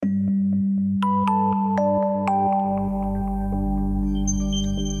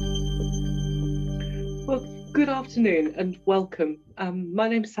Good afternoon and welcome. My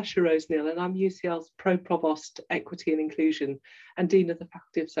name is Sasha Roseneal and I'm UCL's Pro-Provost Equity and Inclusion and Dean of the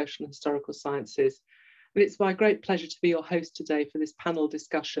Faculty of Social and Historical Sciences. And it's my great pleasure to be your host today for this panel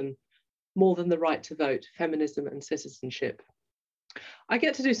discussion, More Than the Right to Vote, Feminism and Citizenship. I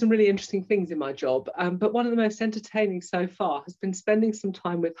get to do some really interesting things in my job, but one of the most entertaining so far has been spending some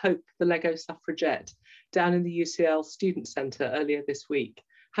time with Hope, the Lego suffragette, down in the UCL Student Centre earlier this week,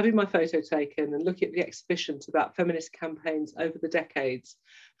 having my photo taken and looking at the exhibitions about feminist campaigns over the decades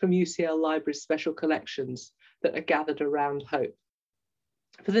from UCL Library's special collections that are gathered around Hope.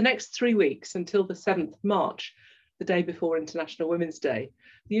 For the next 3 weeks until the 7th of March, the day before International Women's Day,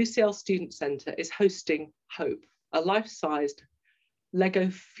 the UCL Student Centre is hosting Hope, a life-sized Lego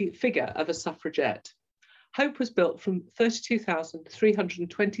figure of a suffragette. Hope was built from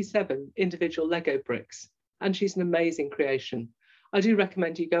 32,327 individual Lego bricks, and she's an amazing creation. I do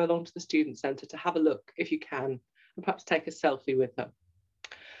recommend you go along to the Student Centre to have a look if you can, and perhaps take a selfie with her.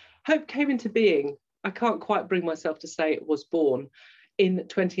 Hope came into being, I can't quite bring myself to say it was born, in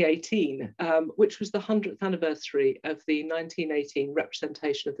 2018, which was the 100th anniversary of the 1918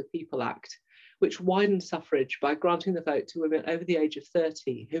 Representation of the People Act, which widened suffrage by granting the vote to women over the age of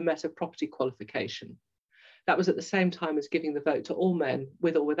 30 who met a property qualification. That was at the same time as giving the vote to all men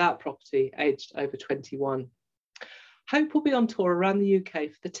with or without property aged over 21. Hope will be on tour around the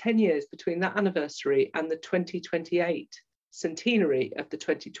UK for the 10 years between that anniversary and the 2028 centenary of the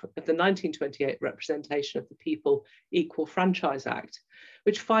 1928 Representation of the People Equal Franchise Act,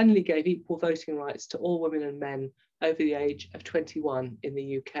 which finally gave equal voting rights to all women and men over the age of 21 in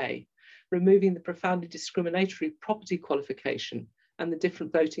the UK, removing the profoundly discriminatory property qualification and the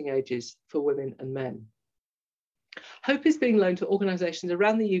different voting ages for women and men. Hope is being loaned to organisations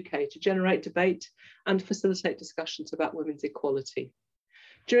around the UK to generate debate and facilitate discussions about women's equality.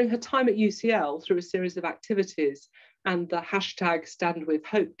 During her time at UCL, through a series of activities and the hashtag Stand With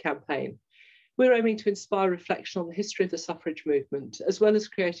Hope campaign, we're aiming to inspire reflection on the history of the suffrage movement, as well as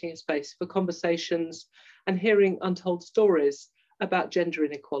creating a space for conversations and hearing untold stories about gender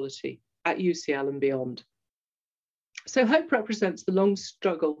inequality at UCL and beyond. So Hope represents the long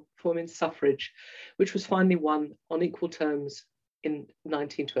struggle for women's suffrage, which was finally won on equal terms in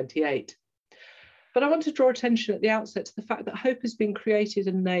 1928. But I want to draw attention at the outset to the fact that Hope has been created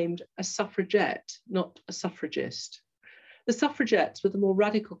and named a suffragette, not a suffragist. The suffragettes were the more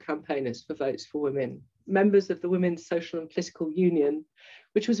radical campaigners for votes for women, members of the Women's Social and Political Union,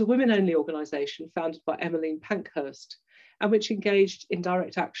 which was a women-only organisation founded by Emmeline Pankhurst, and which engaged in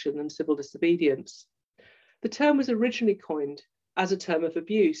direct action and civil disobedience. The term was originally coined as a term of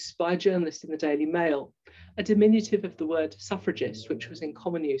abuse by a journalist in the Daily Mail, a diminutive of the word suffragist, which was in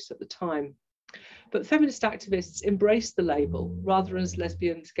common use at the time. But feminist activists embraced the label, rather as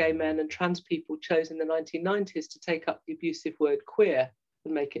lesbians, gay men and trans people chose in the 1990s to take up the abusive word queer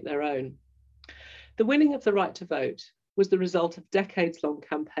and make it their own. The winning of the right to vote was the result of decades-long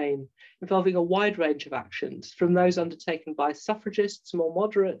campaign involving a wide range of actions, from those undertaken by suffragists, more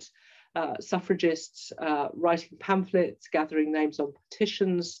moderate, suffragists writing pamphlets, gathering names on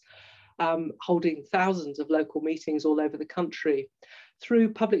petitions, holding thousands of local meetings all over the country,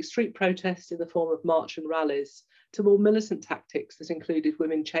 through public street protests in the form of march and rallies, to more militant tactics that included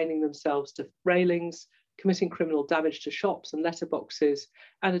women chaining themselves to railings, committing criminal damage to shops and letterboxes,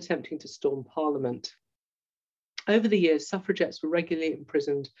 and attempting to storm Parliament. Over the years, suffragettes were regularly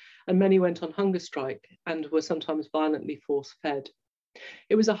imprisoned, and many went on hunger strike and were sometimes violently force-fed.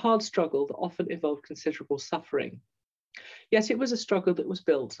 It was a hard struggle that often involved considerable suffering. Yet it was a struggle that was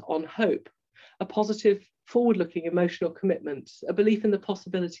built on hope, a positive, forward-looking emotional commitment, a belief in the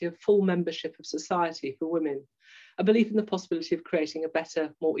possibility of full membership of society for women, a belief in the possibility of creating a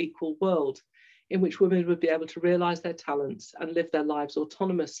better, more equal world in which women would be able to realise their talents and live their lives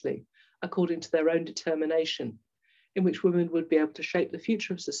autonomously, according to their own determination, in which women would be able to shape the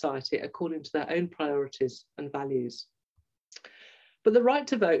future of society according to their own priorities and values. But the right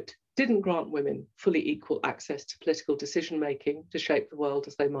to vote didn't grant women fully equal access to political decision-making to shape the world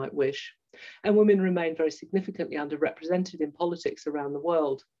as they might wish, and women remain very significantly underrepresented in politics around the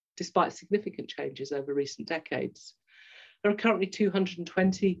world, despite significant changes over recent decades. There are currently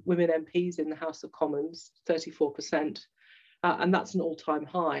 220 women MPs in the House of Commons, 34%, and that's an all-time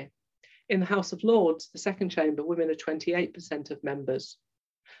high. In the House of Lords, the second chamber, women are 28% of members.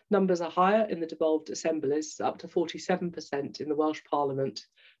 Numbers are higher in the devolved assemblies, up to 47% in the Welsh Parliament,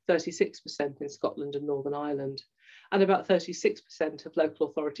 36% in Scotland and Northern Ireland, and about 36% of local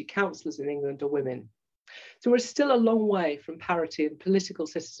authority councillors in England are women. So we're still a long way from parity in political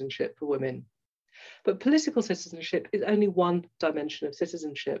citizenship for women. But political citizenship is only one dimension of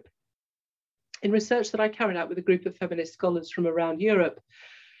citizenship. In research that I carried out with a group of feminist scholars from around Europe,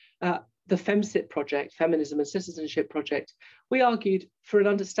 the FemCit project, Feminism and Citizenship project, we argued for an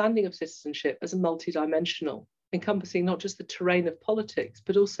understanding of citizenship as a multidimensional, encompassing not just the terrain of politics,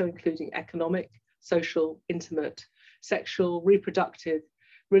 but also including economic, social, intimate, sexual, reproductive,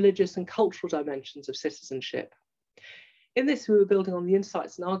 religious and cultural dimensions of citizenship. In this, we were building on the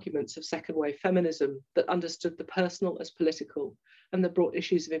insights and arguments of second wave feminism that understood the personal as political and that brought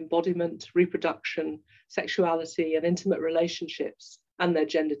issues of embodiment, reproduction, sexuality and intimate relationships and their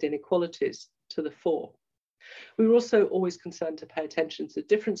gendered inequalities to the fore. We were also always concerned to pay attention to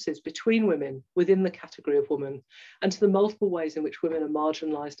differences between women within the category of woman and to the multiple ways in which women are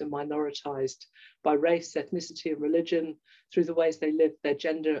marginalised and minoritised by race, ethnicity and religion through the ways they live their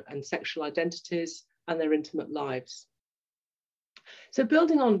gender and sexual identities and their intimate lives. So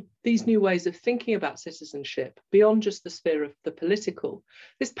building on these new ways of thinking about citizenship beyond just the sphere of the political,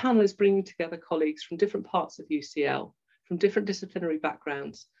 this panel is bringing together colleagues from different parts of UCL, from different disciplinary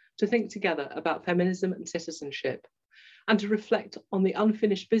backgrounds, to think together about feminism and citizenship, and to reflect on the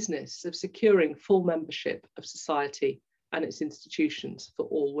unfinished business of securing full membership of society and its institutions for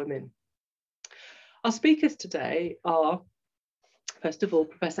all women. Our speakers today are, first of all,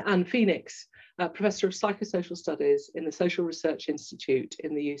 Professor Anne Phoenix, Professor of Psychosocial Studies in the Social Research Institute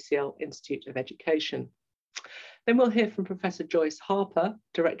in the UCL Institute of Education. Then we'll hear from Professor Joyce Harper,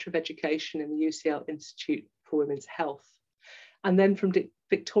 Director of Education in the UCL Institute for Women's Health. And then from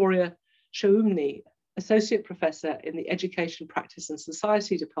Victoria Shoumni, Associate Professor in the Education, Practice and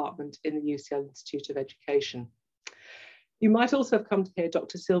Society Department in the UCL Institute of Education. You might also have come to hear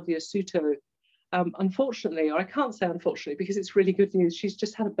Dr. Sylvia Suto. Unfortunately, or I can't say unfortunately because it's really good news, she's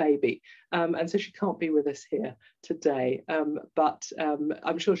just had a baby and so she can't be with us here today, but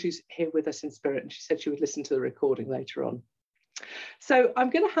I'm sure she's here with us in spirit and she said she would listen to the recording later on. So I'm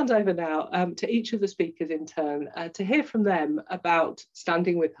going to hand over now to each of the speakers in turn to hear from them about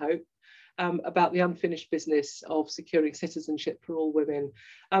Standing with Hope, about the unfinished business of securing citizenship for all women,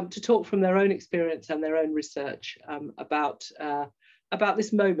 to talk from their own experience and their own research about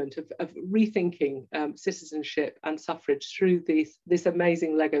this moment of rethinking citizenship and suffrage through this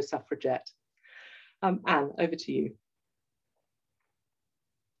amazing Lego suffragette. Anne, over to you.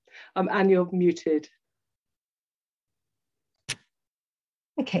 Anne, you're muted.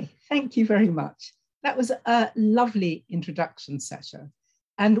 Okay, thank you very much. That was a lovely introduction, Sasha.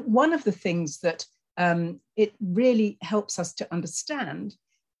 And one of the things that it really helps us to understand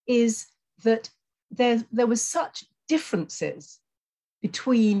is that there were such differences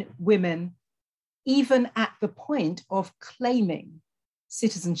between women, even at the point of claiming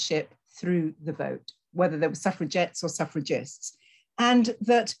citizenship through the vote, whether they were suffragettes or suffragists, and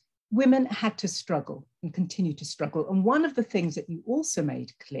that women had to struggle and continue to struggle. And one of the things that you also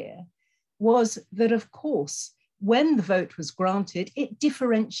made clear was that, of course, when the vote was granted, it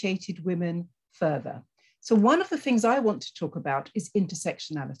differentiated women further. So one of the things I want to talk about is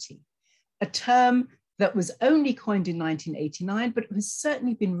intersectionality, a term that was only coined in 1989, but it has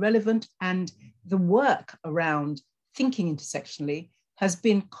certainly been relevant, and the work around thinking intersectionally has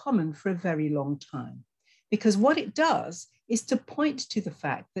been common for a very long time. Because what it does is to point to the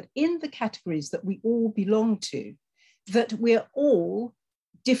fact that in the categories that we all belong to, that we're all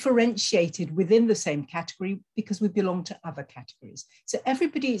differentiated within the same category because we belong to other categories. So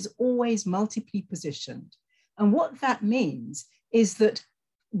everybody is always multiply positioned. And what that means is that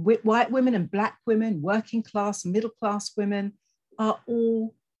white women and Black women, working class, middle class women are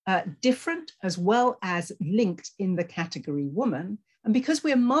all different as well as linked in the category woman. And because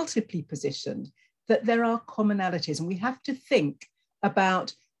we're multiply positioned, that there are commonalities, and we have to think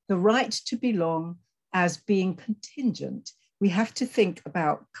about the right to belong as being contingent. We have to think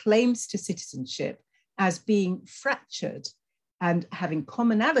about claims to citizenship as being fractured and having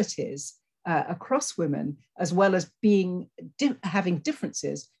commonalities across women, as well as having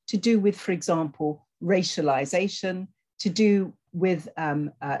differences to do with, for example, racialization, to do with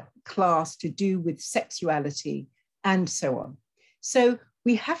class, to do with sexuality, and so on. So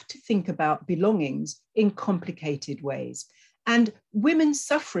we have to think about belongings in complicated ways. And women's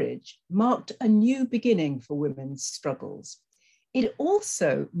suffrage marked a new beginning for women's struggles. It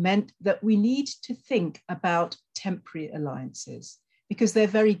also meant that we need to think about temporary alliances, because there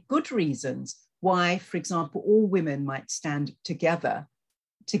are very good reasons why, for example, all women might stand together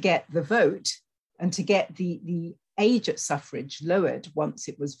to get the vote and to get the age at suffrage lowered once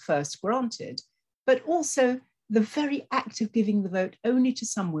it was first granted, but also the very act of giving the vote only to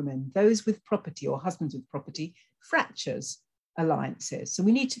some women, those with property or husbands with property, fractures alliances. So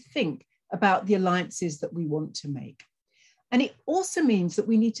we need to think about the alliances that we want to make. And it also means that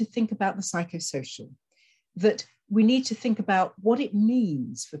we need to think about the psychosocial, that we need to think about what it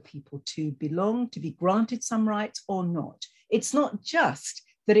means for people to belong, to be granted some rights or not. It's not just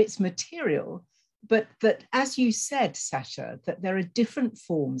that it's material, but that, as you said, Sasha, that there are different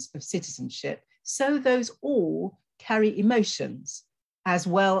forms of citizenship. So those all carry emotions as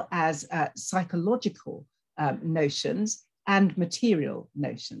well as psychological notions and material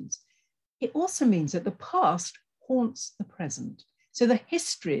notions. It also means that the past haunts the present. So the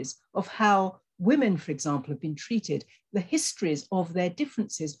histories of how women, for example, have been treated, the histories of their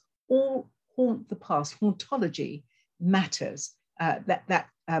differences all haunt the past. Hauntology matters, that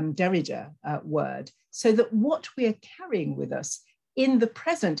Derrida word, so that what we are carrying with us in the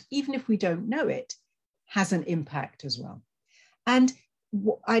present, even if we don't know it, has an impact as well. And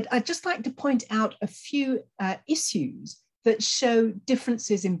I'd just like to point out a few issues that show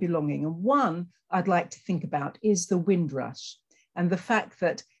differences in belonging. And one I'd like to think about is the Windrush, and the fact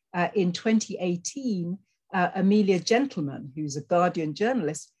that in 2018, Amelia Gentleman, who's a Guardian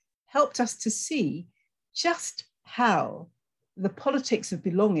journalist, helped us to see just how the politics of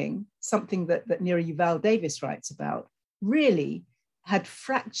belonging, something that Neera Yuval Davis writes about, really had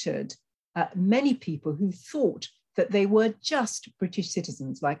fractured many people who thought that they were just British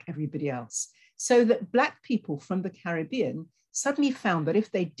citizens like everybody else. So that Black people from the Caribbean suddenly found that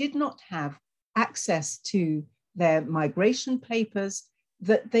if they did not have access to their migration papers,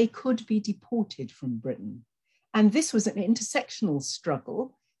 that they could be deported from Britain. And this was an intersectional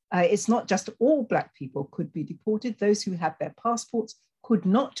struggle. It's not just all Black people could be deported, those who had their passports could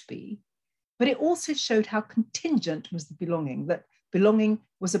not be, but it also showed how contingent was the belonging, that belonging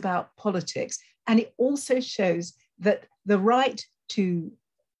was about politics. And it also shows that the right to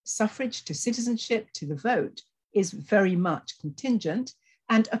suffrage, to citizenship, to the vote is very much contingent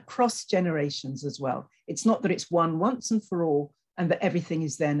and across generations as well. It's not that it's won once and for all and that everything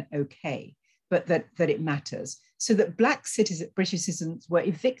is then okay, but that it matters. So that Black British citizens were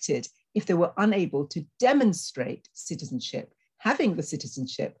evicted if they were unable to demonstrate citizenship. Having the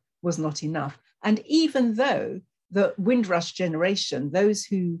citizenship was not enough. And even though the Windrush generation, those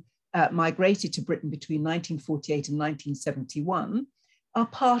who migrated to Britain between 1948 and 1971, are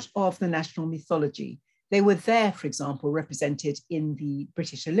part of the national mythology. They were there, for example, represented in the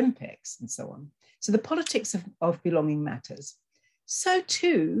British Olympics and so on. So the politics of belonging matters. So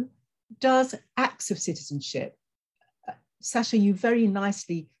too does acts of citizenship. Sasha, you very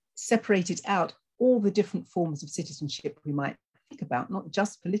nicely separated out all the different forms of citizenship we might think about, not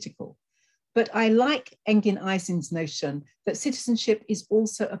just political. But I like Engin Aysin's notion that citizenship is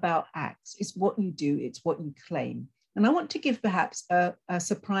also about acts. It's what you do, it's what you claim. And I want to give perhaps a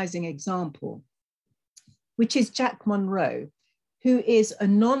surprising example, which is Jack Monroe, who is a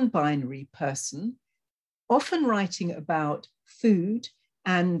non-binary person, often writing about food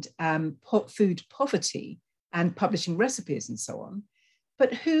and food poverty and publishing recipes and so on,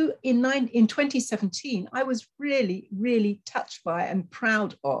 but who in 2017, I was really, really touched by and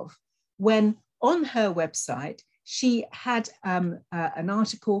proud of when on her website, she had an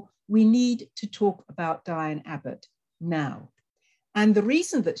article, "We need to talk about Diane Abbott now." And the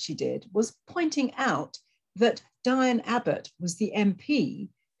reason that she did was pointing out that Diane Abbott was the MP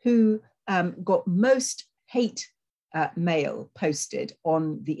who got most hate mail posted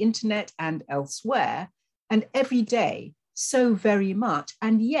on the internet and elsewhere, and every day so very much,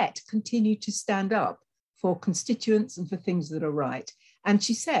 and yet continued to stand up for constituents and for things that are right. And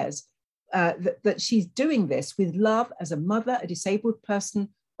she says that she's doing this with love as a mother, a disabled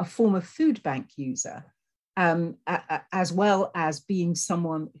person, a former food bank user, as well as being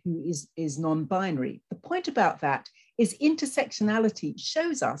someone who is non-binary. The point about that is intersectionality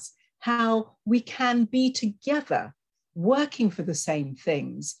shows us how we can be together working for the same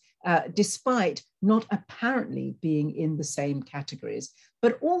things, despite not apparently being in the same categories,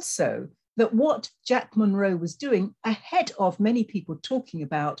 but also that what Jack Monroe was doing, ahead of many people talking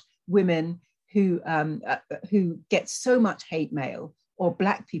about women who get so much hate mail, or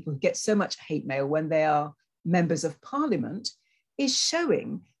Black people who get so much hate mail when they are members of parliament, is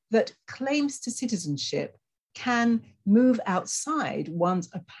showing that claims to citizenship can move outside one's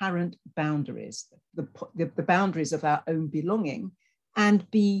apparent boundaries, the boundaries of our own belonging, and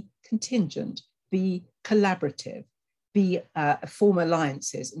be contingent, be collaborative, be form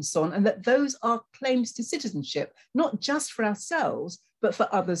alliances and so on, and that those are claims to citizenship, not just for ourselves, but for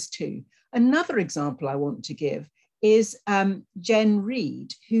others too. Another example I want to give is Jen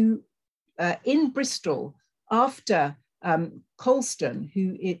Reid, who in Bristol, after Colston,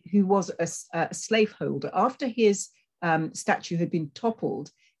 who was a slaveholder, after his statue had been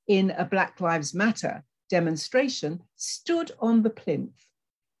toppled in a Black Lives Matter demonstration stood on the plinth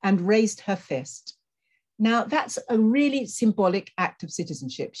and raised her fist. Now, that's a really symbolic act of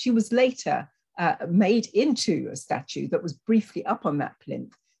citizenship. She was later made into a statue that was briefly up on that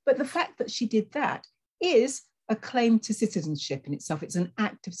plinth. But the fact that she did that is a claim to citizenship in itself. It's an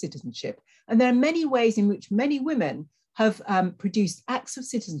act of citizenship. And there are many ways in which many women have produced acts of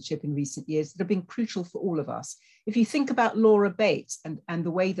citizenship in recent years that have been crucial for all of us. If you think about Laura Bates and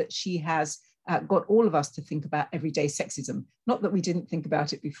the way that she has got all of us to think about everyday sexism, not that we didn't think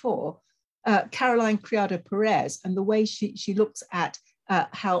about it before, Caroline Criado Perez and the way she looks at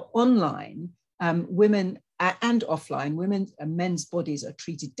how online women and offline, women's and men's bodies are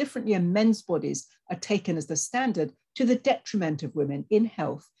treated differently, and men's bodies are taken as the standard to the detriment of women in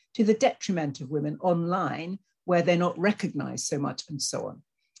health, to the detriment of women online, where they're not recognized so much, and so on.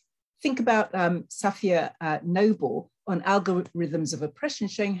 Think about Safia Noble on algorithms of oppression,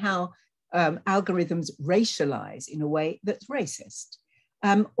 showing how algorithms racialize in a way that's racist.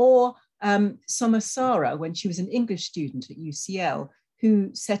 Or Somasara, when she was an English student at UCL,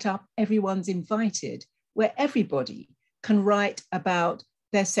 who set up Everyone's Invited, where everybody can write about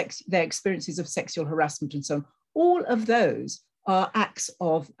their experiences of sexual harassment and so on. All of those are acts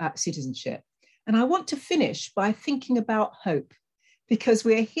of citizenship. And I want to finish by thinking about hope, because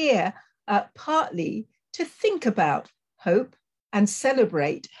we're here partly to think about hope and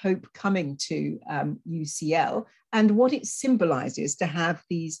celebrate hope coming to UCL and what it symbolizes to have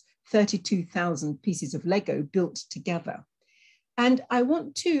these 32,000 pieces of Lego built together. And I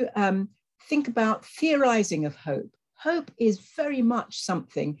want to think about theorizing of hope. Hope is very much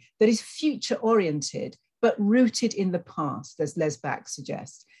something that is future oriented, but rooted in the past, as Les Back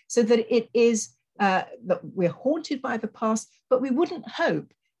suggests, so that it is that we're haunted by the past, but we wouldn't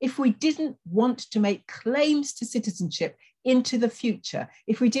hope if we didn't want to make claims to citizenship into the future,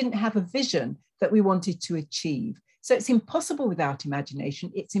 if we didn't have a vision that we wanted to achieve. So it's impossible without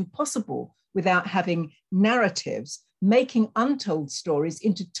imagination. It's impossible without having narratives, making untold stories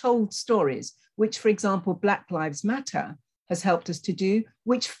into told stories, which, for example, Black Lives Matter has helped us to do,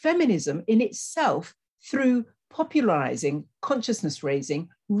 which feminism in itself, through popularizing, consciousness raising,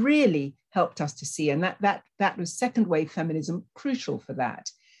 really helped us to see. And that was second wave feminism, crucial for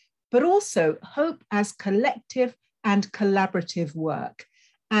that. But also hope as collective and collaborative work.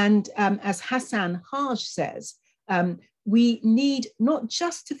 And as Hassan Haj says, we need not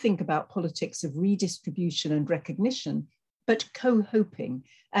just to think about politics of redistribution and recognition, but co-hoping.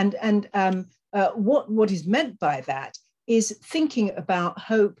 And what is meant by that is thinking about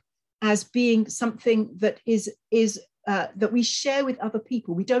hope as being something that that we share with other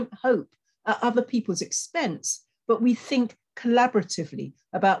people. We don't hope at other people's expense, but we think collaboratively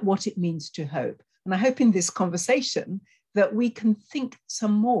about what it means to hope. And I hope in this conversation that we can think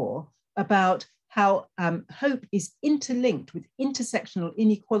some more about how hope is interlinked with intersectional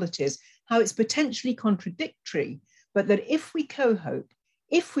inequalities, how it's potentially contradictory, but that if we co-hope,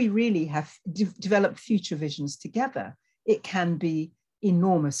 if we really have developed future visions together, it can be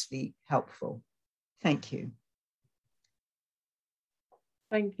enormously helpful. Thank you.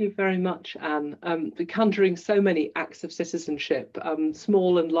 Thank you very much, Anne. Conjuring so many acts of citizenship,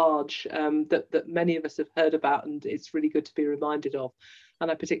 small and large, that many of us have heard about, and it's really good to be reminded of.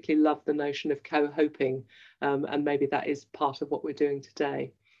 And I particularly love the notion of co-hoping, and maybe that is part of what we're doing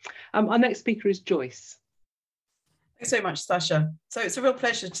today. Our next speaker is Joyce. Thanks so much, Sasha. So it's a real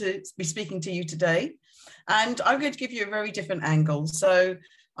pleasure to be speaking to you today. And I'm going to give you a very different angle. So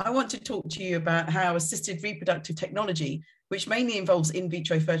I want to talk to you about how assisted reproductive technology, which mainly involves in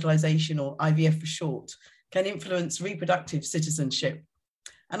vitro fertilization, or IVF for short, can influence reproductive citizenship.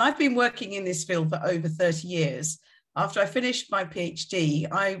 And I've been working in this field for over 30 years. After I finished my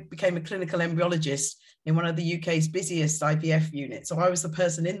PhD, I became a clinical embryologist in one of the UK's busiest IVF units. So I was the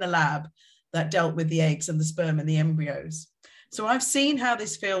person in the lab that dealt with the eggs and the sperm and the embryos. So I've seen how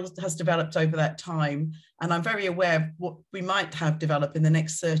this field has developed over that time, and I'm very aware of what we might have developed in the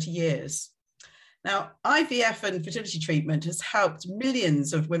next 30 years. Now, IVF and fertility treatment has helped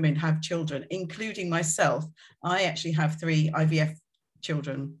millions of women have children, including myself. I actually have 3 IVF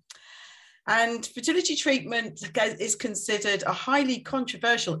children. And fertility treatment is considered a highly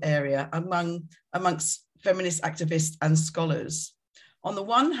controversial area amongst feminist activists and scholars. On the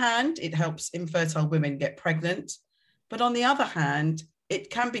one hand, it helps infertile women get pregnant, but on the other hand, it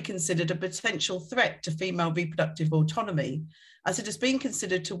can be considered a potential threat to female reproductive autonomy, as it has been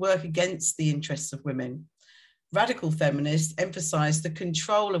considered to work against the interests of women. Radical feminists emphasize the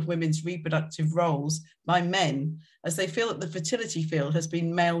control of women's reproductive roles by men, as they feel that the fertility field has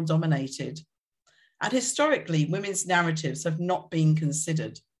been male-dominated. And historically, women's narratives have not been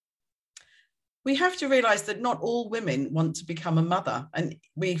considered. We have to realize that not all women want to become a mother. And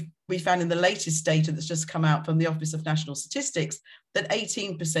we found in the latest data that's just come out from the Office of National Statistics that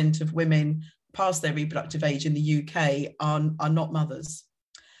 18% of women past their reproductive age in the UK are not mothers.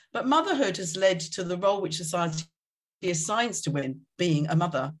 But motherhood has led to the role which society assigns to women, being a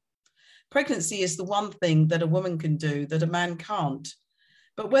mother. Pregnancy is the one thing that a woman can do that a man can't.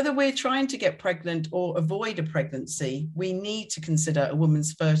 But whether we're trying to get pregnant or avoid a pregnancy, we need to consider a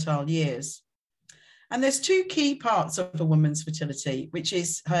woman's fertile years. And there's two key parts of a woman's fertility, which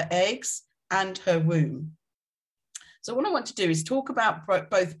is her eggs and her womb. So what I want to do is talk about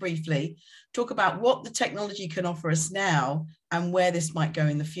both briefly, talk about what the technology can offer us now and where this might go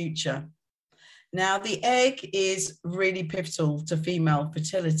in the future. Now, the egg is really pivotal to female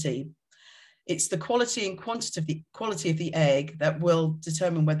fertility. It's the quality and quality of the egg that will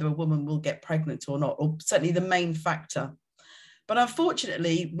determine whether a woman will get pregnant or not, or certainly the main factor. But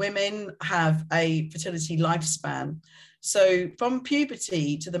unfortunately, women have a fertility lifespan. So from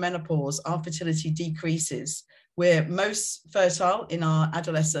puberty to the menopause, our fertility decreases. We're most fertile in our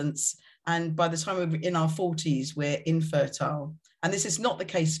adolescence, and by the time we're in our 40s, we're infertile. And this is not the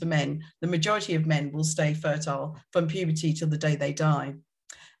case for men. The majority of men will stay fertile from puberty till the day they die.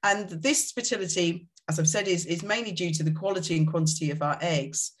 And this fertility, as I've said, is mainly due to the quality and quantity of our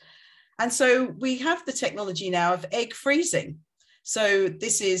eggs. And so we have the technology now of egg freezing. So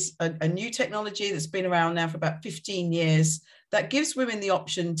this is a new technology that's been around now for about 15 years that gives women the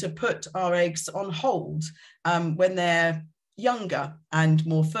option to put our eggs on hold when they're younger and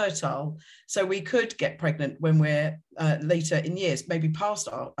more fertile. So we could get pregnant when we're later in years, maybe past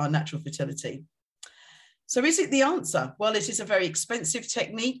our natural fertility. So is it the answer? Well, it is a very expensive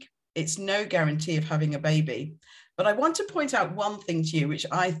technique. It's no guarantee of having a baby. But I want to point out one thing to you, which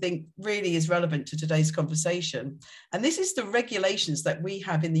I think really is relevant to today's conversation. And this is the regulations that we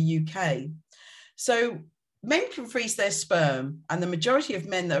have in the UK. So men can freeze their sperm, and the majority of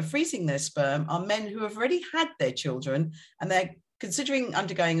men that are freezing their sperm are men who have already had their children and they're considering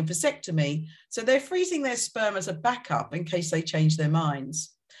undergoing a vasectomy. So they're freezing their sperm as a backup in case they change their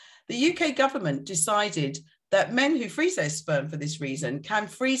minds. The UK government decided that men who freeze their sperm for this reason can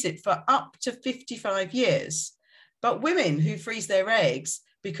freeze it for up to 55 years. But women who freeze their eggs,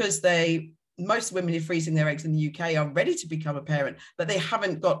 because most women who are freezing their eggs in the UK are ready to become a parent, but they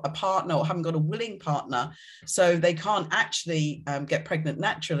haven't got a partner or haven't got a willing partner, so they can't actually get pregnant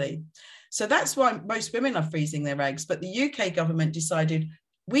naturally. So that's why most women are freezing their eggs. But the UK government decided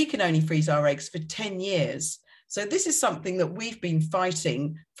we can only freeze our eggs for 10 years. So this is something that we've been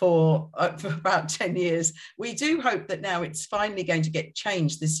fighting for about 10 years. We do hope that now it's finally going to get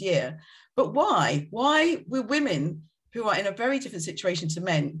changed this year. But why? Why were women who are in a very different situation to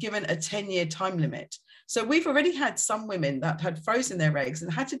men given a 10-year time limit? So we've already had some women that had frozen their eggs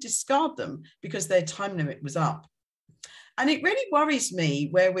and had to discard them because their time limit was up. And it really worries me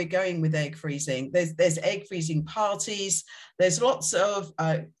where we're going with egg freezing. There's egg freezing parties. There's lots of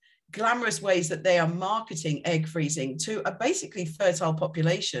glamorous ways that they are marketing egg freezing to a basically fertile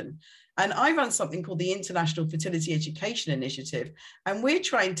population. And I run something called the International Fertility Education Initiative, and we're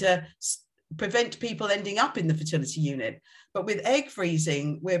trying to prevent people ending up in the fertility unit. But with egg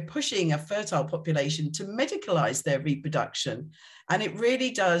freezing, we're pushing a fertile population to medicalize their reproduction. And it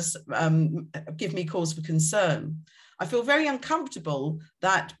really does give me cause for concern. I feel very uncomfortable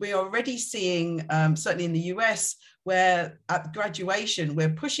that we're already seeing, certainly in the US, where at graduation, we're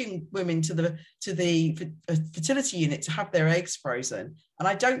pushing women to the fertility unit to have their eggs frozen. And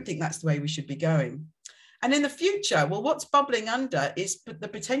I don't think that's the way we should be going. And in the future, well, what's bubbling under is the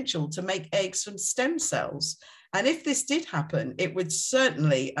potential to make eggs from stem cells. And if this did happen, it would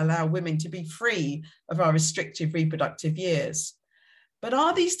certainly allow women to be free of our restrictive reproductive years. But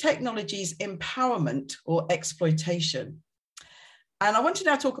are these technologies empowerment or exploitation? And I want to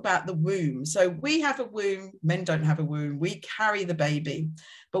now talk about the womb. So we have a womb, men don't have a womb, we carry the baby.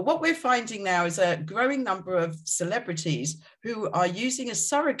 But what we're finding now is a growing number of celebrities who are using a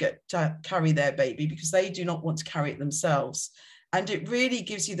surrogate to carry their baby because they do not want to carry it themselves. And it really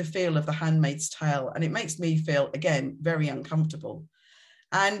gives you the feel of The Handmaid's Tale. And it makes me feel, again, very uncomfortable.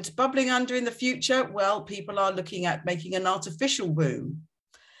 And bubbling under in the future, well, people are looking at making an artificial womb.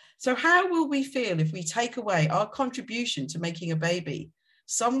 So how will we feel if we take away our contribution to making a baby?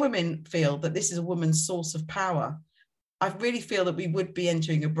 Some women feel that this is a woman's source of power. I really feel that we would be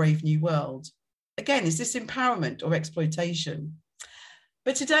entering a brave new world. Again, is this empowerment or exploitation?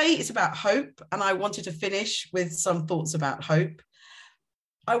 But today it's about hope, and I wanted to finish with some thoughts about hope.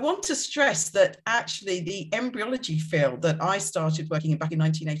 I want to stress that actually the embryology field that I started working in back in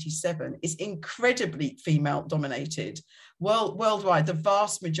 1987 is incredibly female dominated. Worldwide, the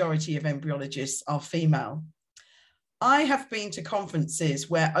vast majority of embryologists are female. I have been to conferences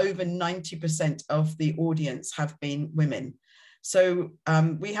where over 90% of the audience have been women. So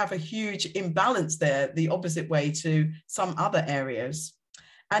we have a huge imbalance there, the opposite way to some other areas.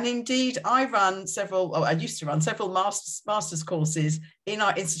 And indeed, I used to run several master's courses in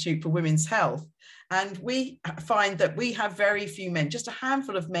our Institute for Women's Health. And we find that we have very few men, just a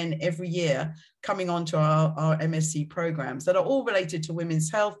handful of men every year coming onto our MSc programs that are all related to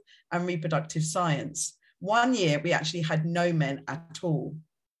women's health and reproductive science. One year, we actually had no men at all.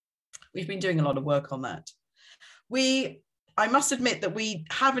 We've been doing a lot of work on that. I must admit that we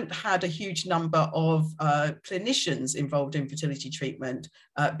haven't had a huge number of clinicians involved in fertility treatment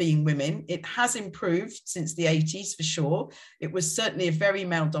being women. It has improved since the 80s for sure. It was certainly a very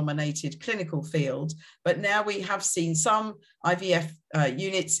male-dominated clinical field, but now we have seen some IVF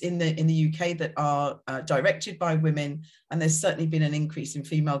units in the UK that are directed by women, and there's certainly been an increase in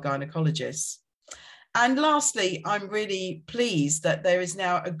female gynecologists. And lastly, I'm really pleased that there is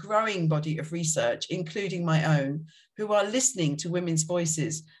now a growing body of research, including my own, who are listening to women's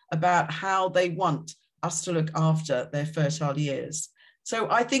voices about how they want us to look after their fertile years. So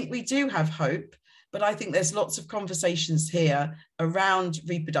I think we do have hope, but I think there's lots of conversations here around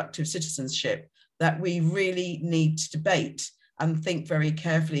reproductive citizenship that we really need to debate and think very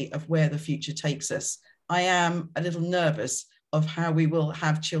carefully of where the future takes us. I am a little nervous of how we will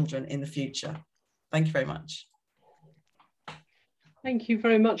have children in the future. Thank you very much. Thank you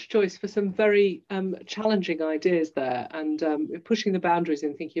very much, Joyce, for some very challenging ideas there, and pushing the boundaries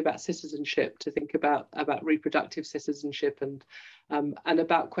in thinking about citizenship, to think about reproductive citizenship and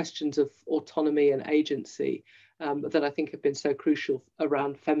about questions of autonomy and agency that I think have been so crucial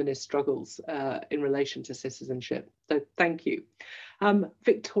around feminist struggles in relation to citizenship. So thank you.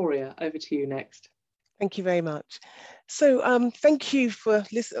 Victoria, over to you next. Thank you very much. So thank you for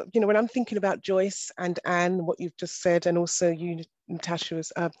listening. You know, when I'm thinking about Joyce and Anne, what you've just said, and also you, Natasha,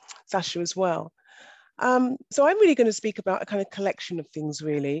 Sasha as well. So I'm really going to speak about a kind of collection of things,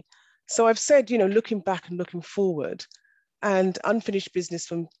 really. So I've said, you know, looking back and looking forward, and unfinished business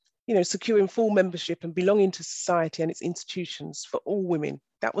from, you know, securing full membership and belonging to society and its institutions for all women.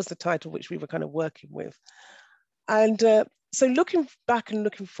 That was the title which we were kind of working with. And so looking back and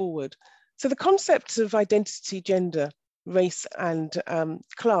looking forward, so the concept of identity, gender, race, and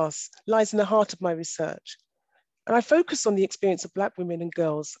class lies in the heart of my research. And I focus on the experience of Black women and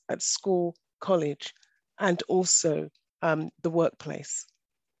girls at school, college, and also the workplace.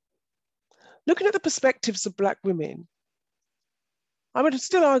 Looking at the perspectives of Black women, I would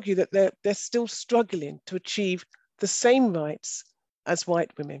still argue that they're still struggling to achieve the same rights as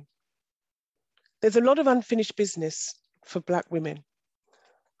white women. There's a lot of unfinished business for Black women.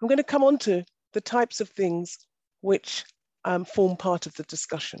 I'm going to come on to the types of things which form part of the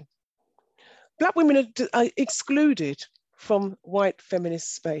discussion. Black women are excluded from white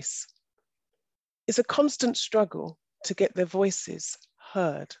feminist space. It's a constant struggle to get their voices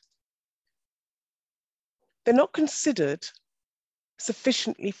heard. They're not considered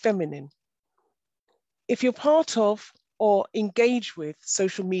sufficiently feminine. If you're part of or engage with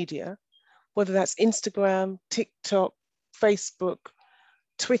social media, whether that's Instagram, TikTok, Facebook,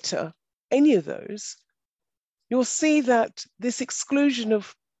 Twitter, any of those, you'll see that this exclusion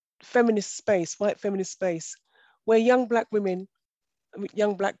of feminist space, white feminist space, where young Black women,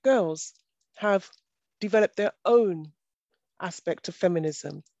 young Black girls have developed their own aspect of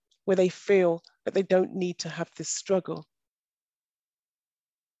feminism, where they feel that they don't need to have this struggle.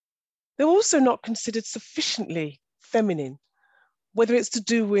 They're also not considered sufficiently feminine, whether it's to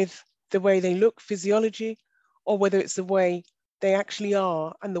do with the way they look, physiology, or whether it's the way they actually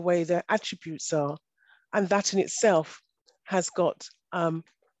are and the way their attributes are. And that in itself has got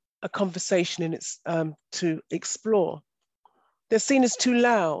a conversation in its to explore. They're seen as too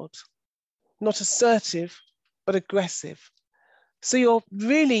loud, not assertive, but aggressive. So you're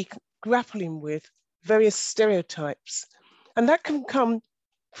really grappling with various stereotypes. And that can come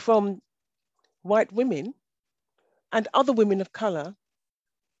from white women and other women of color,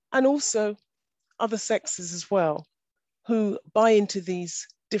 and also other sexes as well, who buy into these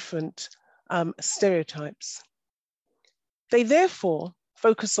different stereotypes. They therefore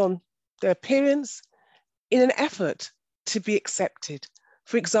focus on their appearance in an effort to be accepted.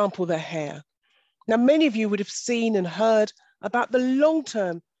 For example, their hair. Now, many of you would have seen and heard about the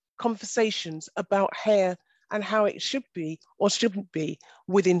long-term conversations about hair and how it should be or shouldn't be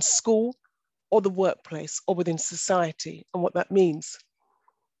within school or the workplace or within society and what that means.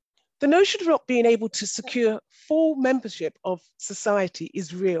 The notion of not being able to secure full membership of society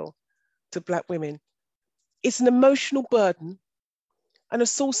is real to Black women. It's an emotional burden and a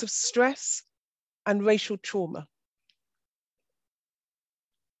source of stress and racial trauma.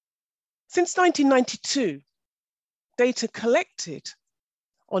 Since 1992, data collected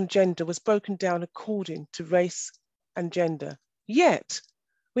on gender was broken down according to race and gender. Yet,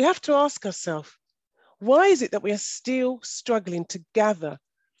 we have to ask ourselves, why is it that we are still struggling to gather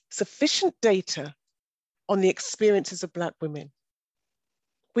sufficient data on the experiences of Black women?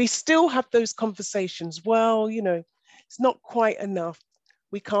 We still have those conversations. Well, you know, it's not quite enough.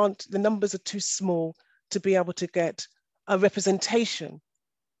 We can't, the numbers are too small to be able to get a representation,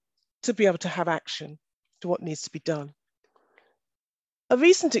 to be able to have action to what needs to be done. A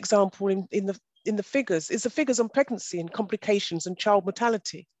recent example in the figures is the figures on pregnancy and complications and child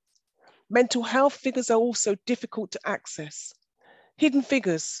mortality. Mental health figures are also difficult to access. Hidden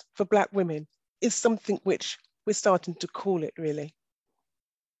figures for Black women is something which we're starting to call it, really.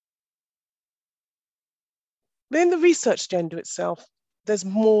 But in the research gender itself, there's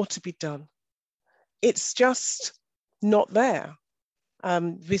more to be done. It's just not there.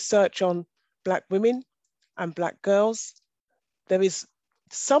 Research on Black women and Black girls, there is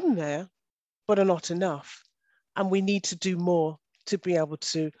some there, but are not enough. And we need to do more to be able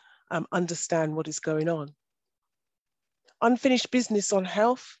to understand what is going on. Unfinished business on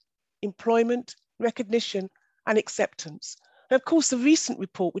health, employment, recognition, and acceptance. And of course, the recent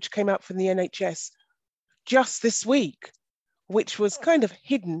report which came out from the NHS just this week, which was kind of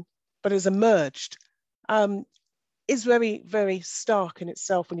hidden, but has emerged, is very, very stark in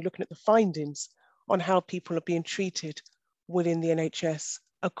itself when you're looking at the findings on how people are being treated within the NHS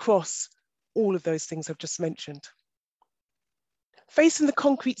across all of those things I've just mentioned. Facing the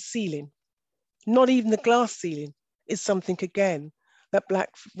concrete ceiling, not even the glass ceiling, is something again that Black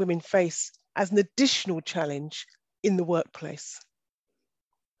women face as an additional challenge in the workplace.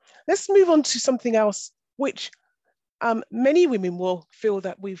 Let's move on to something else which many women will feel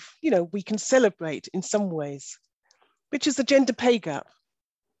that we can celebrate in some ways, which is the gender pay gap.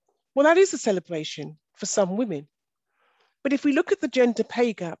 Well, that is a celebration for some women. But if we look at the gender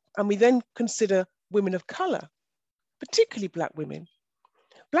pay gap and we then consider women of color, particularly Black women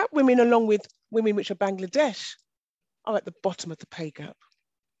along with women which are Bangladesh are at the bottom of the pay gap.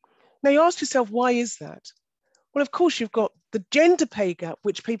 Now you ask yourself, why is that? Well, of course, you've got the gender pay gap,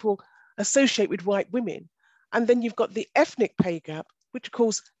 which people associate with white women. And then you've got the ethnic pay gap, which of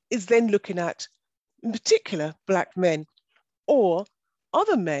course is then looking at, in particular, Black men or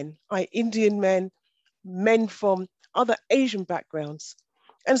other men, Indian men, men from other Asian backgrounds.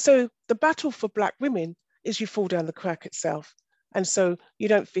 And so the battle for Black women is you fall down the crack itself. And so you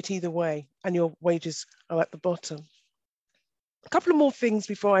don't fit either way and your wages are at the bottom. A couple of more things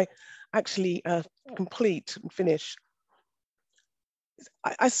before I actually complete and finish.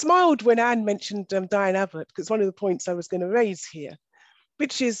 I smiled when Anne mentioned Diane Abbott, because it's one of the points I was going to raise here,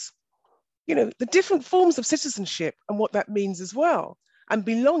 which is, you know, the different forms of citizenship and what that means as well. And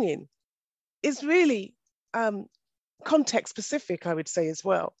belonging is really context specific, I would say as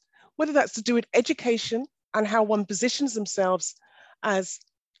well, whether that's to do with education and how one positions themselves as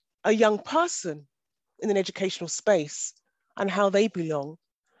a young person in an educational space and how they belong.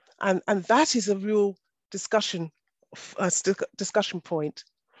 And that is a real discussion point,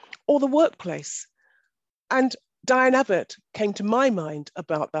 or the workplace. And Diane Abbott came to my mind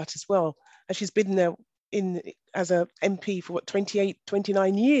about that as well, as she's been there as a MP for 28,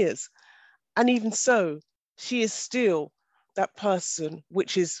 29 years. And even so, she is still that person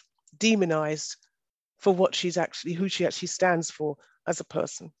which is demonized for what she's actually, who she actually stands for as a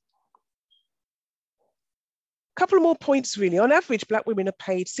person. A couple of more points really. On average, Black women are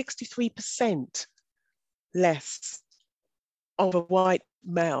paid 63% less of a white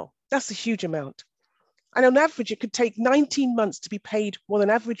male. That's a huge amount. And on average, it could take 19 months to be paid what an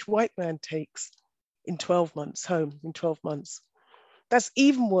average white man takes in 12 months, home in 12 months. That's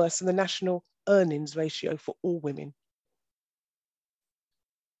even worse than the national earnings ratio for all women.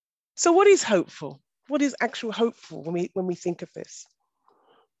 So what is hopeful? What is actual hopeful when we think of this?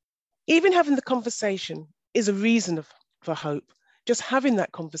 Even having the conversation is a reason for hope. Just having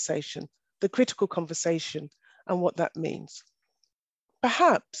that conversation, the critical conversation, and what that means.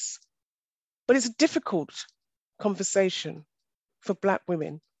 Perhaps, but it's a difficult conversation for Black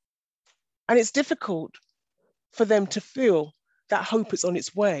women. And it's difficult for them to feel that hope is on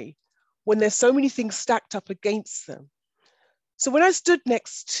its way when there's so many things stacked up against them. So when I stood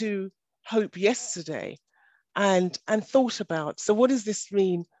next to Hope yesterday and thought about, so what does this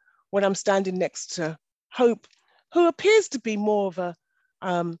mean when I'm standing next to Hope, who appears to be more of a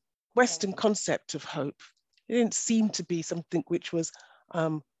Western concept of hope. It didn't seem to be something which was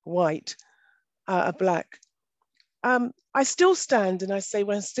white, black. I still stand and I say,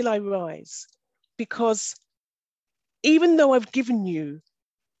 when still I rise, because even though I've given you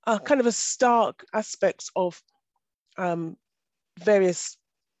kind of a stark aspects of various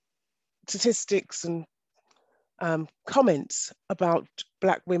statistics and comments about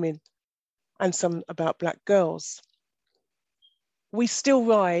Black women and some about Black girls, we still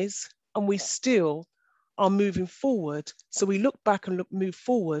rise and we still are moving forward. So we look back and move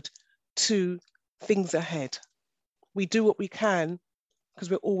forward to things ahead. We do what we can because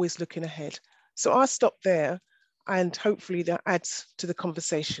we're always looking ahead. So I'll stop there and hopefully that adds to the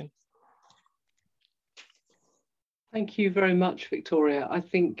conversation. Thank you very much, Victoria. I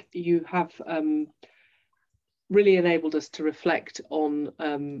think you have really enabled us to reflect on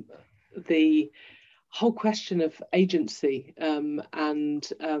the whole question of agency and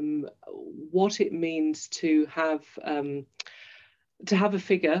what it means to have a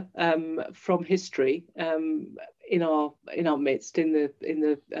figure from history in our midst, in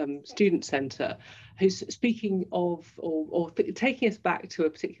the student centre, who's speaking of or taking us back to a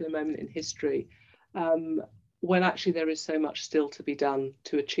particular moment in history when actually there is so much still to be done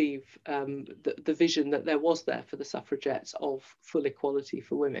to achieve the vision that there was there for the suffragettes of full equality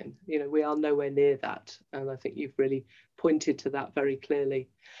for women. You know, we are nowhere near that, and I think you've really pointed to that very clearly.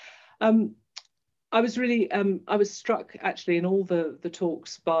 I was really I was struck actually in all the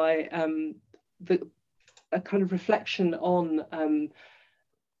talks by a kind of reflection on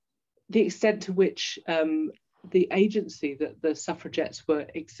the extent to which the agency that the suffragettes were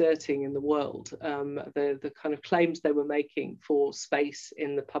exerting in the world, the kind of claims they were making for space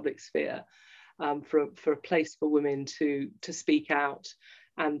in the public sphere, for a place for women to speak out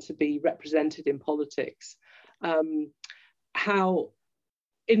and to be represented in politics, how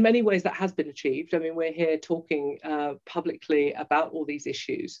in many ways that has been achieved. I mean, we're here talking publicly about all these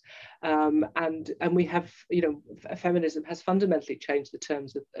issues, and we have, you know, feminism has fundamentally changed the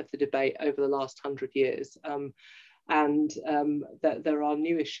terms of the debate over the last 100 years, and that there are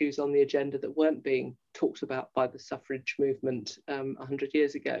new issues on the agenda that weren't being talked about by the suffrage movement 100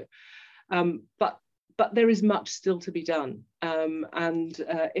 years ago. But there is much still to be done, and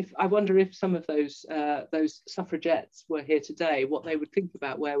if I wonder if some of those suffragettes were here today, what they would think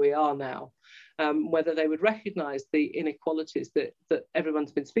about where we are now, whether they would recognise the inequalities that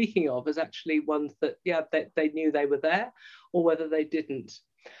everyone's been speaking of as actually ones that, yeah, they knew they were there, or whether they didn't.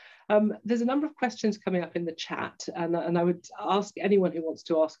 There's a number of questions coming up in the chat, and I would ask anyone who wants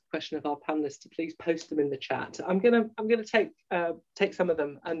to ask a question of our panelists to please post them in the chat. I'm gonna take some of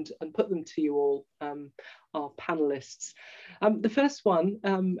them and put them to you all, our panelists. The first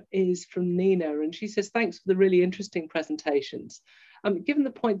one is from Nina, and she says, thanks for the really interesting presentations. Given the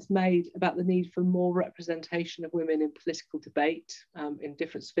points made about the need for more representation of women in political debate in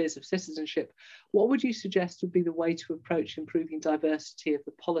different spheres of citizenship, what would you suggest would be the way to approach improving diversity of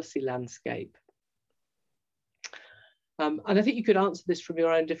the policy landscape? And I think you could answer this from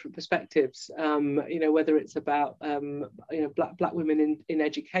your own different perspectives, you know, whether it's about, you know, black women in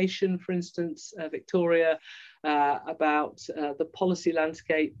education, for instance, Victoria, about the policy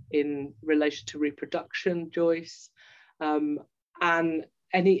landscape in relation to reproduction, Joyce, and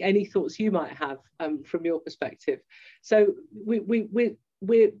any thoughts you might have from your perspective. So we're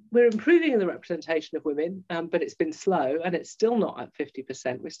improving in the representation of women, but it's been slow and it's still not at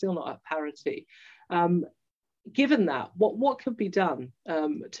 50%. We're still not at parity. Given that, what could be done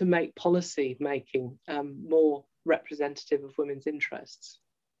to make policy making more representative of women's interests?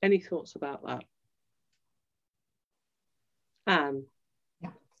 Any thoughts about that? Anne? Yeah,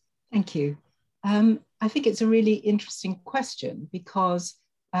 thank you. I think it's a really interesting question because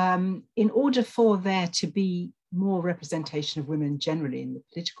in order for there to be more representation of women generally in the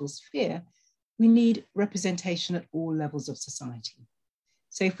political sphere, we need representation at all levels of society.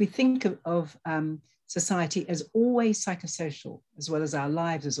 So if we think of society as always psychosocial, as well as our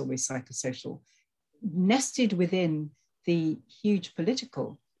lives as always psychosocial, nested within the huge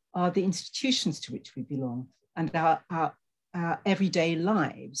political are the institutions to which we belong and our everyday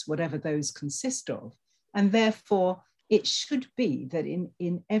lives, whatever those consist of. And therefore, it should be that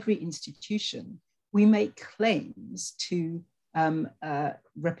in every institution, we make claims to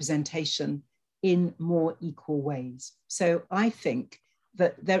representation in more equal ways. So I think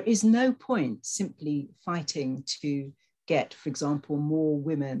that there is no point simply fighting to get, for example, more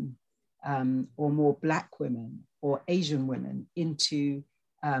women or more Black women or Asian women into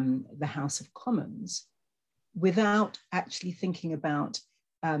the House of Commons without actually thinking about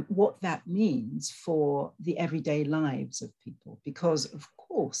what that means for the everyday lives of people. Because, of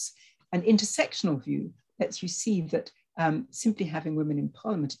course, an intersectional view lets you see that simply having women in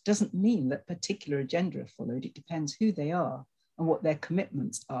parliament doesn't mean that particular agenda are followed. It depends who they are and what their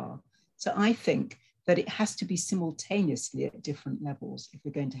commitments are. So I think that it has to be simultaneously at different levels if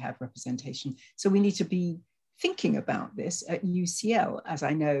we're going to have representation. So we need to be thinking about this at UCL, as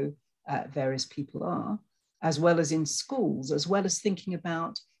I know various people are, as well as in schools, as well as thinking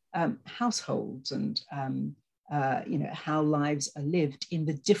about households and how lives are lived in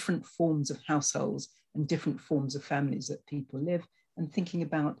the different forms of households and different forms of families that people live, and thinking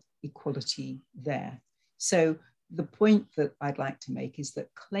about equality there. So the point that I'd like to make is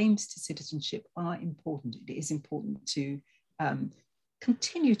that claims to citizenship are important. It is important to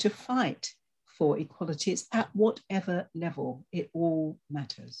continue to fight for equality. It's at whatever level, it all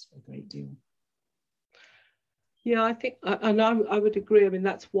matters a great deal. Yeah, I think, and I would agree. I mean,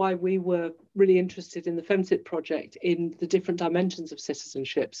 that's why we were really interested in the FemCit project in the different dimensions of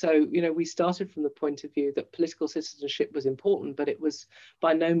citizenship. So, we started from the point of view that political citizenship was important, but it was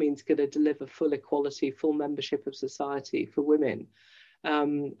by no means going to deliver full equality, full membership of society for women,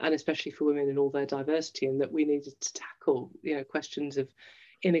 and especially for women in all their diversity, and that we needed to tackle, questions of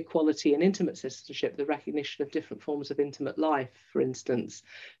inequality and intimate citizenship, the recognition of different forms of intimate life, for instance.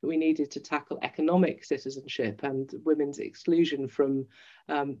 We needed to tackle economic citizenship and women's exclusion from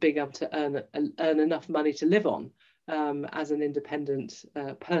being able to earn enough money to live on as an independent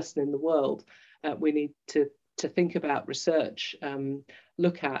person in the world. We need to think about research,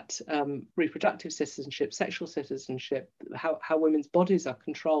 look at reproductive citizenship, sexual citizenship, how women's bodies are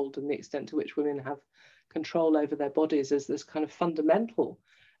controlled, and the extent to which women have control over their bodies as this kind of fundamental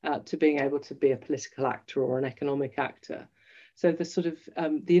to being able to be a political actor or an economic actor. So the sort of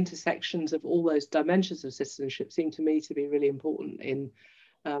the intersections of all those dimensions of citizenship seem to me to be really important in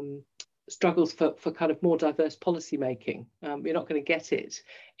struggles for kind of more diverse policy making. You're not going to get it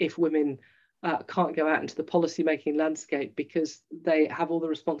if women can't go out into the policy making landscape because they have all the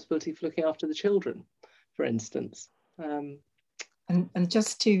responsibility for looking after the children, for instance. And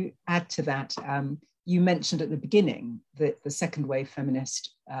just to add to that, you mentioned at the beginning that the second wave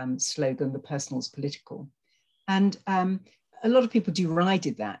feminist slogan, the personal is political. And a lot of people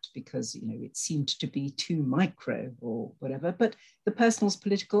derided that because, it seemed to be too micro or whatever, but the personal is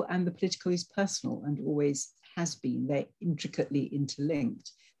political and the political is personal and always has been. They're intricately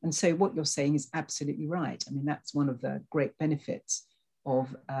interlinked. And so what you're saying is absolutely right. I mean, that's one of the great benefits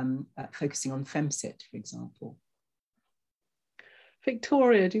of focusing on FemCit, for example.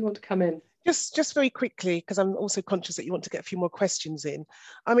 Victoria, do you want to come in? Just very quickly, because I'm also conscious that you want to get a few more questions in.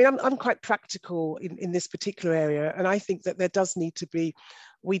 I mean, I'm quite practical in this particular area, and I think that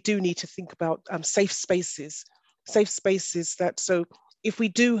we do need to think about safe spaces that, so if we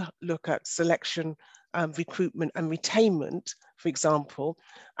do look at selection, recruitment and retainment, for example,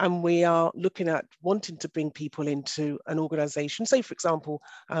 and we are looking at wanting to bring people into an organisation, say for example,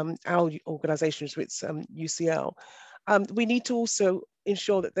 our organisation is with UCL, we need to also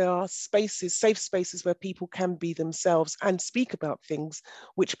ensure that there are spaces, safe spaces where people can be themselves and speak about things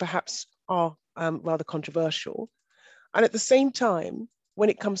which perhaps are rather controversial. And at the same time, when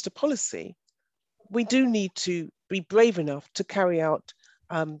it comes to policy, we do need to be brave enough to carry out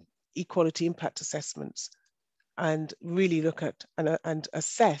equality impact assessments and really look at and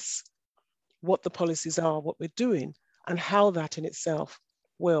assess what the policies are, what we're doing, and how that in itself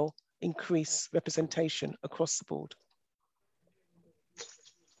will increase representation across the board.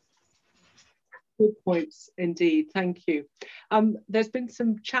 Good points indeed, thank you. There's been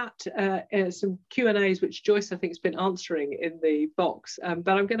some chat, some Q&As which Joyce I think has been answering in the box,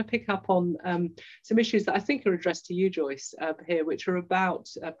 but I'm going to pick up on some issues that I think are addressed to you, Joyce, here, which are about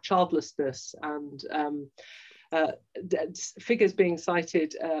childlessness and figures being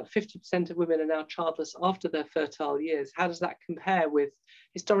cited. 50% of women are now childless after their fertile years. How does that compare with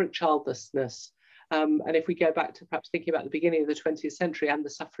historic childlessness? And if we go back to perhaps thinking about the beginning of the 20th century and the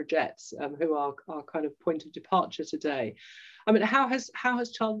suffragettes, who are our kind of point of departure today, I mean, how has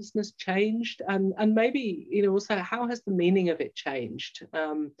childlessness changed? And maybe, also how has the meaning of it changed?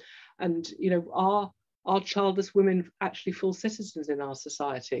 And, are childless women actually full citizens in our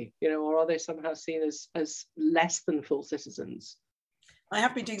society, or are they somehow seen as less than full citizens? I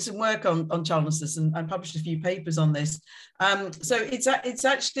have been doing some work on childlessness and published a few papers on this. So it's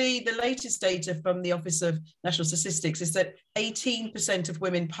actually the latest data from the Office of National Statistics is that 18% of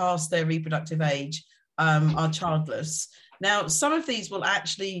women past their reproductive age are childless. Now, some of these will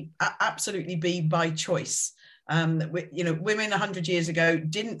actually absolutely be by choice. Women 100 years ago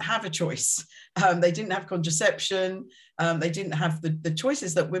didn't have a choice. They didn't have contraception. They didn't have the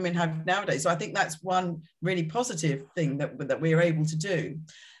choices that women have nowadays. So I think that's one really positive thing that we are able to do.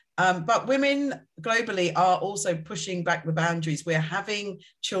 But women globally are also pushing back the boundaries. We're having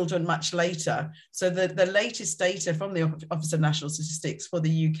children much later. So the latest data from the Office of National Statistics for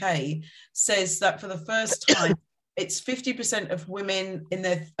the UK says that for the first time, it's 50% of women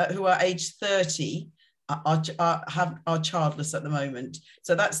who are age 30 are childless at the moment.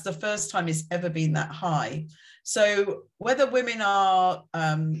 So that's the first time it's ever been that high. So whether women are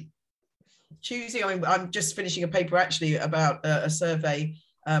choosing, I'm just finishing a paper actually about a survey.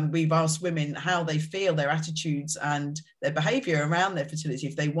 We've asked women how they feel, their attitudes and their behaviour around their fertility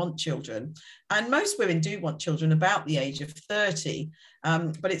if they want children. And most women do want children about the age of 30,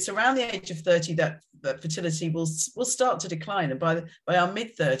 but it's around the age of 30 that fertility will start to decline. And by our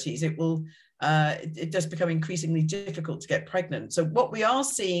mid-30s, it does become increasingly difficult to get pregnant. So what we are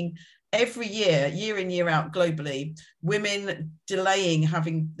seeing every year in, year out globally, women delaying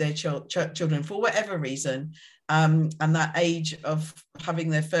having their children for whatever reason, and that age of having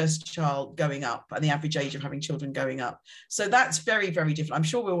their first child going up, and the average age of having children going up. So that's very, very different. I'm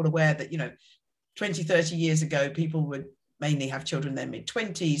sure we're all aware that, 20, 30 years ago, people would mainly have children in their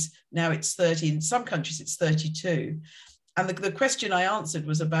mid-20s. Now it's 30. In some countries, it's 32. And the question I answered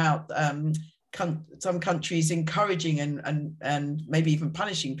was about some countries encouraging and maybe even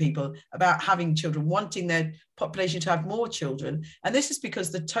punishing people about having children, wanting their population to have more children. And this is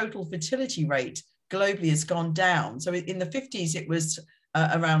because the total fertility rate globally has gone down. So in the 50s, it was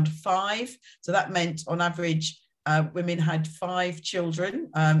around 5. So that meant on average, women had 5 children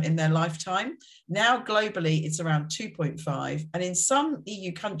in their lifetime. Now globally, it's around 2.5. And in some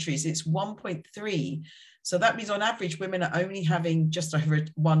EU countries, it's 1.3. So that means on average, women are only having just over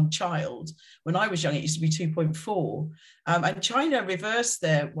 1 child. When I was young, it used to be 2.4. And China reversed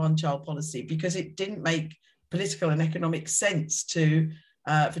their one-child policy because it didn't make political and economic sense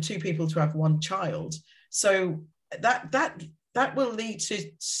for 2 people to have 1 child. So that will lead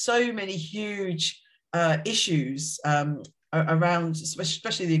to so many huge issues around,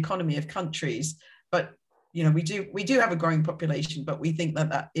 especially the economy of countries. But we do have a growing population, but we think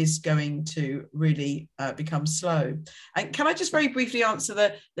that is going to really become slow. And can I just very briefly answer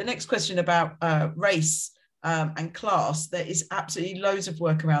the next question about race and class? There is absolutely loads of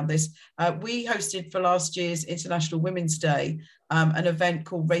work around this. We hosted for last year's International Women's Day an event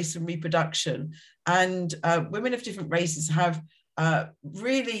called Race and Reproduction, and women of different races have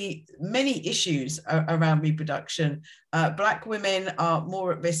really many issues around reproduction. Black women are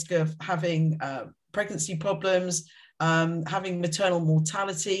more at risk of having pregnancy problems, having maternal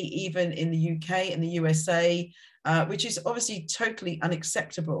mortality, even in the UK and the USA, which is obviously totally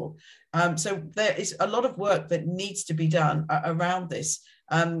unacceptable. So there is a lot of work that needs to be done around this.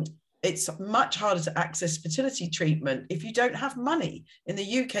 It's much harder to access fertility treatment if you don't have money. In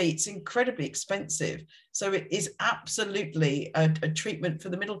the UK, it's incredibly expensive. So it is absolutely a treatment for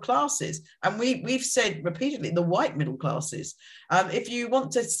the middle classes. And we've said repeatedly, the white middle classes. If you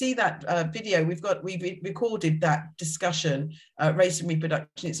want to see that video, we've recorded that discussion, Race and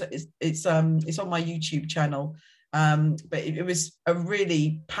Reproduction. It's on my YouTube channel. But it was a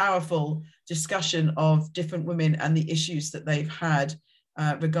really powerful discussion of different women and the issues that they've had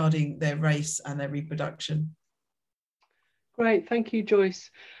regarding their race and their reproduction. Great, thank you,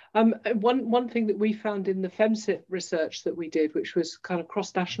 Joyce. One thing that we found in the FemCit research that we did, which was kind of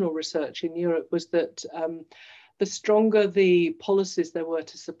cross-national research in Europe, was that the stronger the policies there were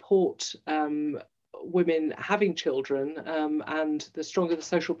to support women having children, and the stronger the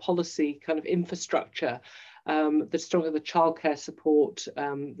social policy kind of infrastructure, the stronger the childcare support,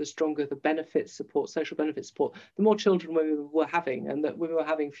 the stronger the benefits support, social benefit support, the more children women were having, and that we were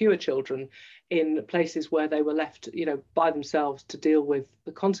having fewer children in places where they were left, by themselves to deal with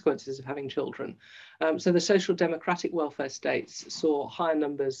the consequences of having children. So the social democratic welfare states saw higher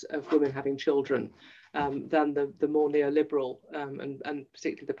numbers of women having children than the more neoliberal and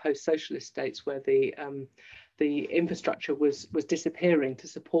particularly the post-socialist states, where the infrastructure was disappearing to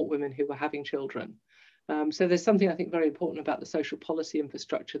support women who were having children. So there's something I think very important about the social policy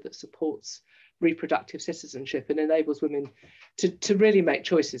infrastructure that supports reproductive citizenship and enables women to really make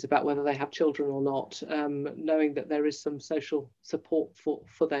choices about whether they have children or not, knowing that there is some social support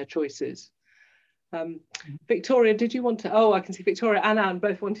for their choices. Victoria, did you want to? Oh, I can see Victoria and Anne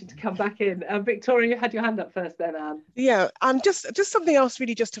both wanting to come back in. Victoria, you had your hand up first, then Anne. Yeah, just something else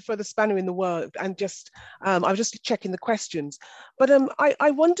really, just to further spanner in the work, and I was just checking the questions. But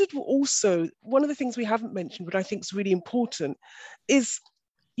I wondered also, one of the things we haven't mentioned, but I think is really important, is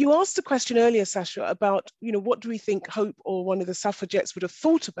You asked a question earlier, Sasha, about, what do we think Hope or one of the suffragettes would have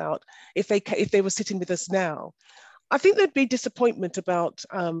thought about if they were sitting with us now? I think there'd be disappointment about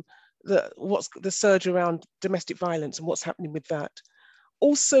the surge around domestic violence and what's happening with that.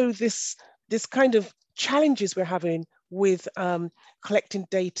 Also, this kind of challenges we're having with collecting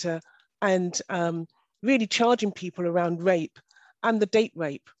data and really charging people around rape and the date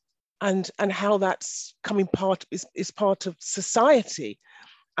rape, and how that's is part of society,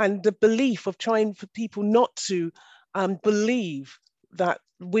 and the belief of trying for people not to believe that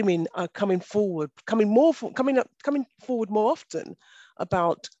women are coming forward more often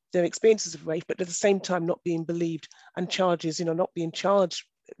about their experiences of rape, but at the same time not being believed, and charges, not being charged,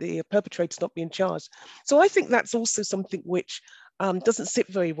 the perpetrators not being charged. So I think that's also something which doesn't sit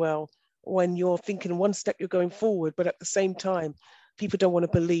very well when you're thinking one step you're going forward, but at the same time, people don't want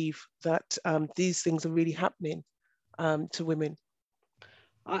to believe that these things are really happening to women.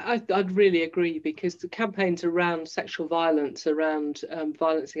 I'd really agree, because the campaigns around sexual violence, around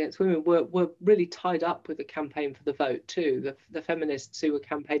violence against women were really tied up with the campaign for the vote too. The feminists who were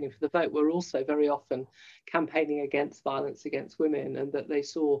campaigning for the vote were also very often campaigning against violence against women, and that they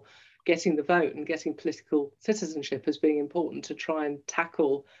saw getting the vote and getting political citizenship as being important to try and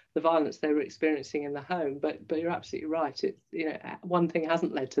tackle the violence they were experiencing in the home. But you're absolutely right. One thing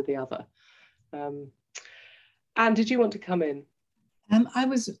hasn't led to the other. Anne, did you want to come in? I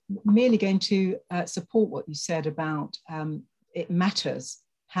was merely going to support what you said about it matters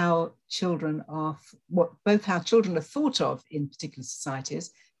how children are, both how children are thought of in particular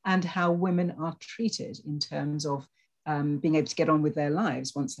societies and how women are treated in terms of being able to get on with their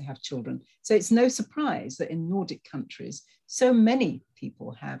lives once they have children. So it's no surprise that in Nordic countries, so many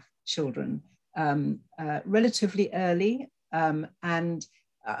people have children relatively early, and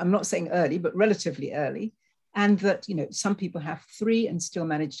I'm not saying early, but relatively early. And that, some people have 3 and still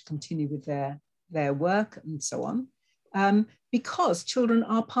manage to continue with their work and so on, because children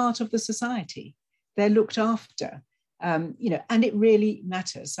are part of the society. They're looked after, and it really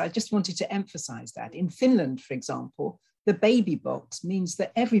matters. So I just wanted to emphasize that. In Finland, for example, the baby box means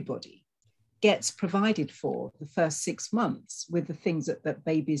that everybody gets provided for the first 6 months with the things that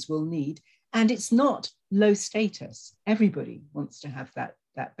babies will need. And it's not low status. Everybody wants to have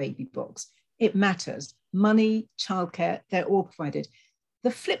that baby box. It matters. Money, childcare, they're all provided.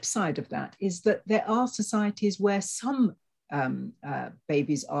 The flip side of that is that there are societies where some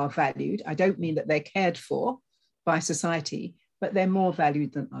babies are valued. I don't mean that they're cared for by society, but they're more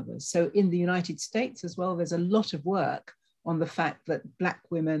valued than others. So in the United States as well, there's a lot of work on the fact that Black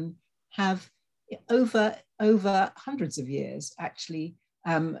women have over hundreds of years actually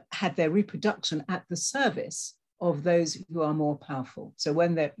had their reproduction at the service of those who are more powerful. So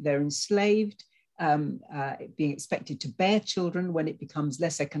when they're enslaved, being expected to bear children when it becomes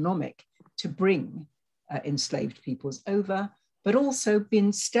less economic to bring enslaved peoples over, but also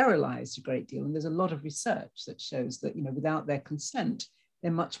been sterilized a great deal. And there's a lot of research that shows that, without their consent,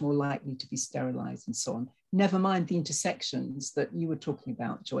 they're much more likely to be sterilized and so on. Never mind the intersections that you were talking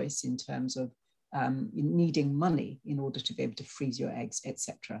about, Joyce, in terms of needing money in order to be able to freeze your eggs,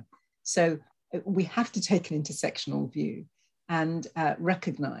 etc. So we have to take an intersectional view and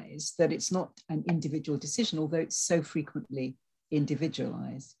recognize that it's not an individual decision, although it's so frequently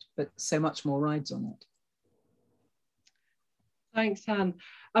individualized, but so much more rides on it. Thanks, Anne.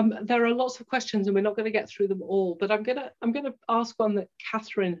 There are lots of questions and we're not going to get through them all, but I'm going to ask one that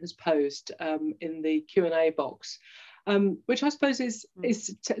Catherine has posed in the Q&A box, which I suppose is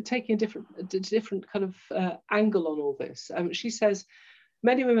taking a different kind of angle on all this. She says,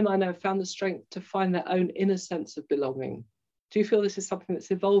 many women I know found the strength to find their own inner sense of belonging. Do you feel this is something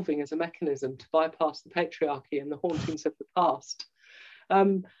that's evolving as a mechanism to bypass the patriarchy and the hauntings of the past?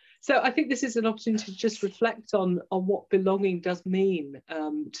 So I think this is an opportunity to just reflect on what belonging does mean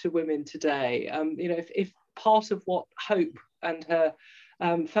to women today. If part of what Hope and her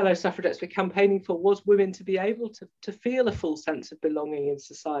fellow suffragettes were campaigning for was women to be able to feel a full sense of belonging in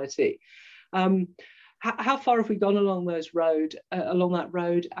society, how far have we gone along that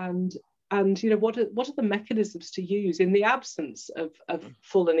road? And what are the mechanisms to use in the absence of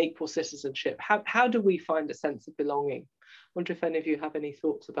full and equal citizenship? How do we find a sense of belonging? I wonder if any of you have any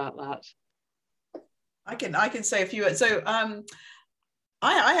thoughts about that. I can say a few words. So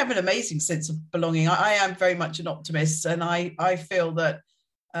I have an amazing sense of belonging. I am very much an optimist, and I feel that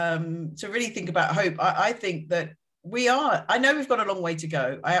to really think about hope, I think that I know we've got a long way to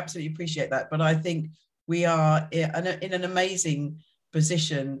go. I absolutely appreciate that, but I think we are in an amazing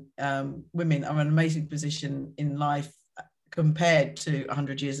position. Women are in an amazing position in life compared to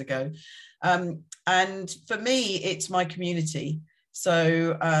 100 years ago. And for me, it's my community.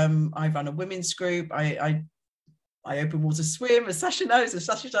 So I run a women's group. I open water swim, as Sasha knows, as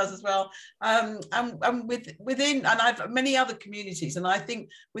Sasha does as well. And within, and I've many other communities. And I think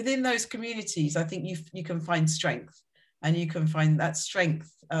within those communities, I think you can find strength, and you can find that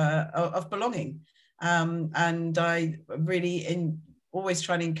strength of belonging. And I really always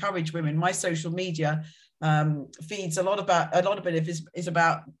try to encourage women. My social media feeds a lot of it is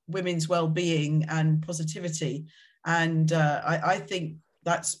about women's well-being and positivity. And I think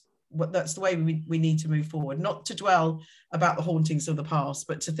that's the way we need to move forward, not to dwell about the hauntings of the past,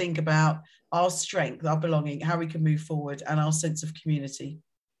 but to think about our strength, our belonging, how we can move forward, and our sense of community.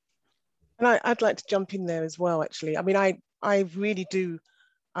 And I'd like to jump in there as well, actually. I mean, I really do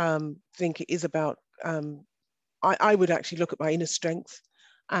think it is about, I would actually look at my inner strength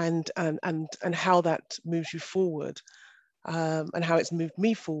and how that moves you forward, and how it's moved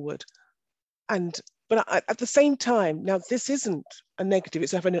me forward. But at the same time, now this isn't a negative,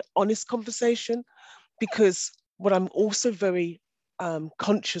 it's having an honest conversation, because what I'm also very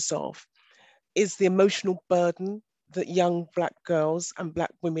conscious of is the emotional burden that young Black girls and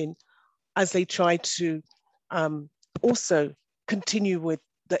Black women, as they try to also continue with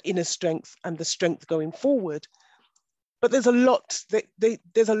the inner strength and the strength going forward. But there's a lot,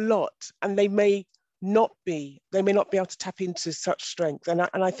 there's a lot, and they may not be able to tap into such strength. And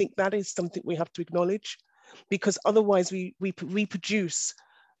I think that is something we have to acknowledge, because otherwise we reproduce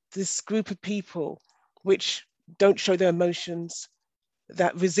this group of people which don't show their emotions,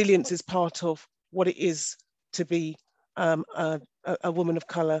 that resilience is part of what it is to be a woman of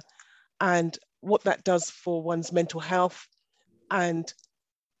color, and what that does for one's mental health, and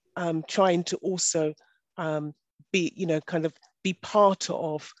trying to also be part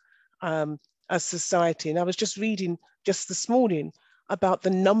of a society. And I was just reading just this morning about the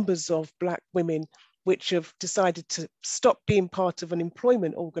numbers of Black women which have decided to stop being part of an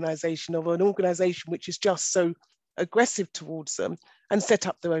employment organization, or an organization which is just so aggressive towards them, and set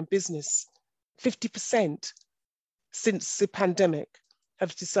up their own business. 50% since the pandemic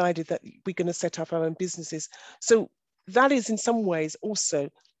have decided that we're going to set up our own businesses. So that is in some ways also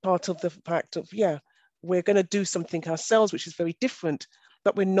part of the fact of, yeah, we're going to do something ourselves, which is very different,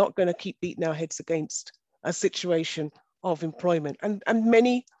 but we're not going to keep beating our heads against a situation of employment. And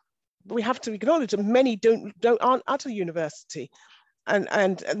many, we have to acknowledge that many aren't at a university,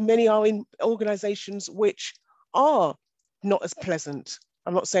 and many are in organizations which are not as pleasant.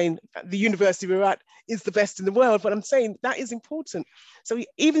 I'm not saying the university we're at is the best in the world, but I'm saying that is important. So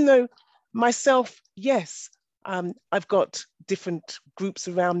even though myself, yes, I've got different groups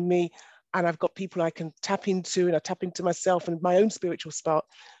around me, and I've got people I can tap into, and I tap into myself and my own spiritual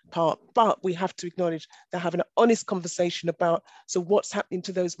part, but we have to acknowledge they're having an honest conversation about, so what's happening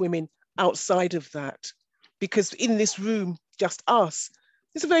to those women outside of that? Because in this room, just us,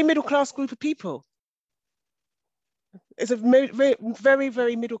 it's a very middle-class group of people. It's a very, very,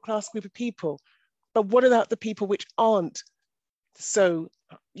 very middle-class group of people. But what about the people which aren't so,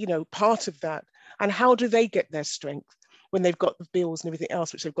 part of that? And how do they get their strength when they've got the bills and everything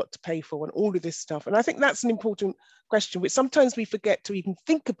else which they've got to pay for, and all of this stuff? And I think that's an important question, which sometimes we forget to even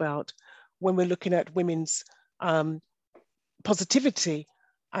think about when we're looking at women's positivity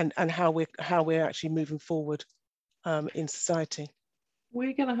and how we're actually moving forward in society.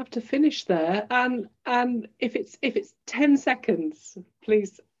 We're going to have to finish there, and if it's 10 seconds,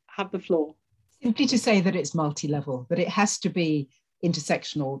 please have the floor. Simply to say that it's multi-level, that it has to be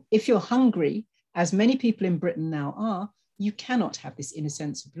intersectional. If you're hungry, as many people in Britain now are, you cannot have this inner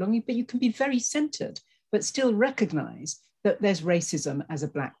sense of belonging, but you can be very centered, but still recognize that there's racism as a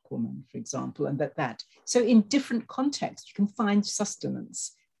Black woman, for example, and that. So in different contexts, you can find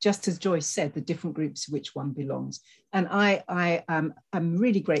sustenance, just as Joyce said, the different groups to which one belongs. And I'm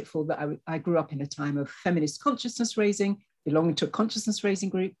really grateful that I grew up in a time of feminist consciousness raising, belonging to a consciousness raising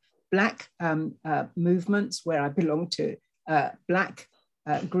group, Black movements where I belong to, Black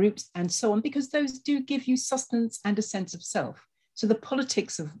groups and so on, because those do give you sustenance and a sense of self. So the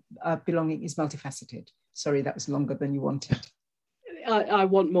politics of belonging is multifaceted. Sorry, that was longer than you wanted. I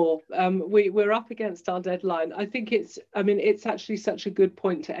want more. We're up against our deadline. I think it's actually such a good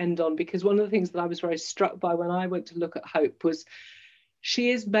point to end on, because one of the things that I was very struck by when I went to look at Hope was she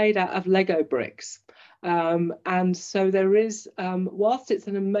is made out of Lego bricks. And so there is, whilst it's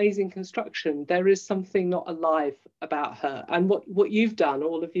an amazing construction, there is something not alive about her. And what you've done,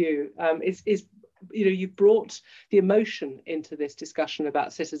 all of you, is you've brought the emotion into this discussion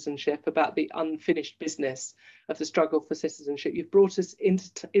about citizenship, about the unfinished business of the struggle for citizenship. You've brought us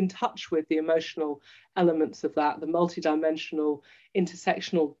in touch with the emotional elements of that, the multidimensional,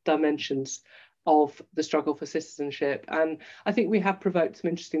 intersectional dimensions of the struggle for citizenship. And I think we have provoked some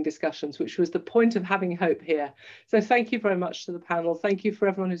interesting discussions, which was the point of having Hope here. So thank you very much to the panel. Thank you for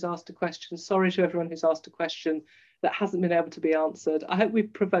everyone who's asked a question. Sorry to everyone who's asked a question that hasn't been able to be answered. I hope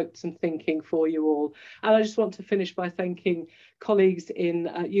we've provoked some thinking for you all. And I just want to finish by thanking colleagues in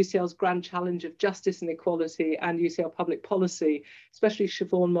UCL's Grand Challenge of Justice and Equality and UCL Public Policy, especially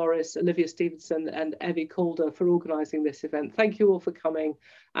Siobhan Morris, Olivia Stevenson and Evie Calder for organising this event. Thank you all for coming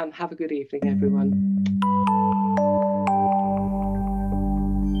and have a good evening, everyone.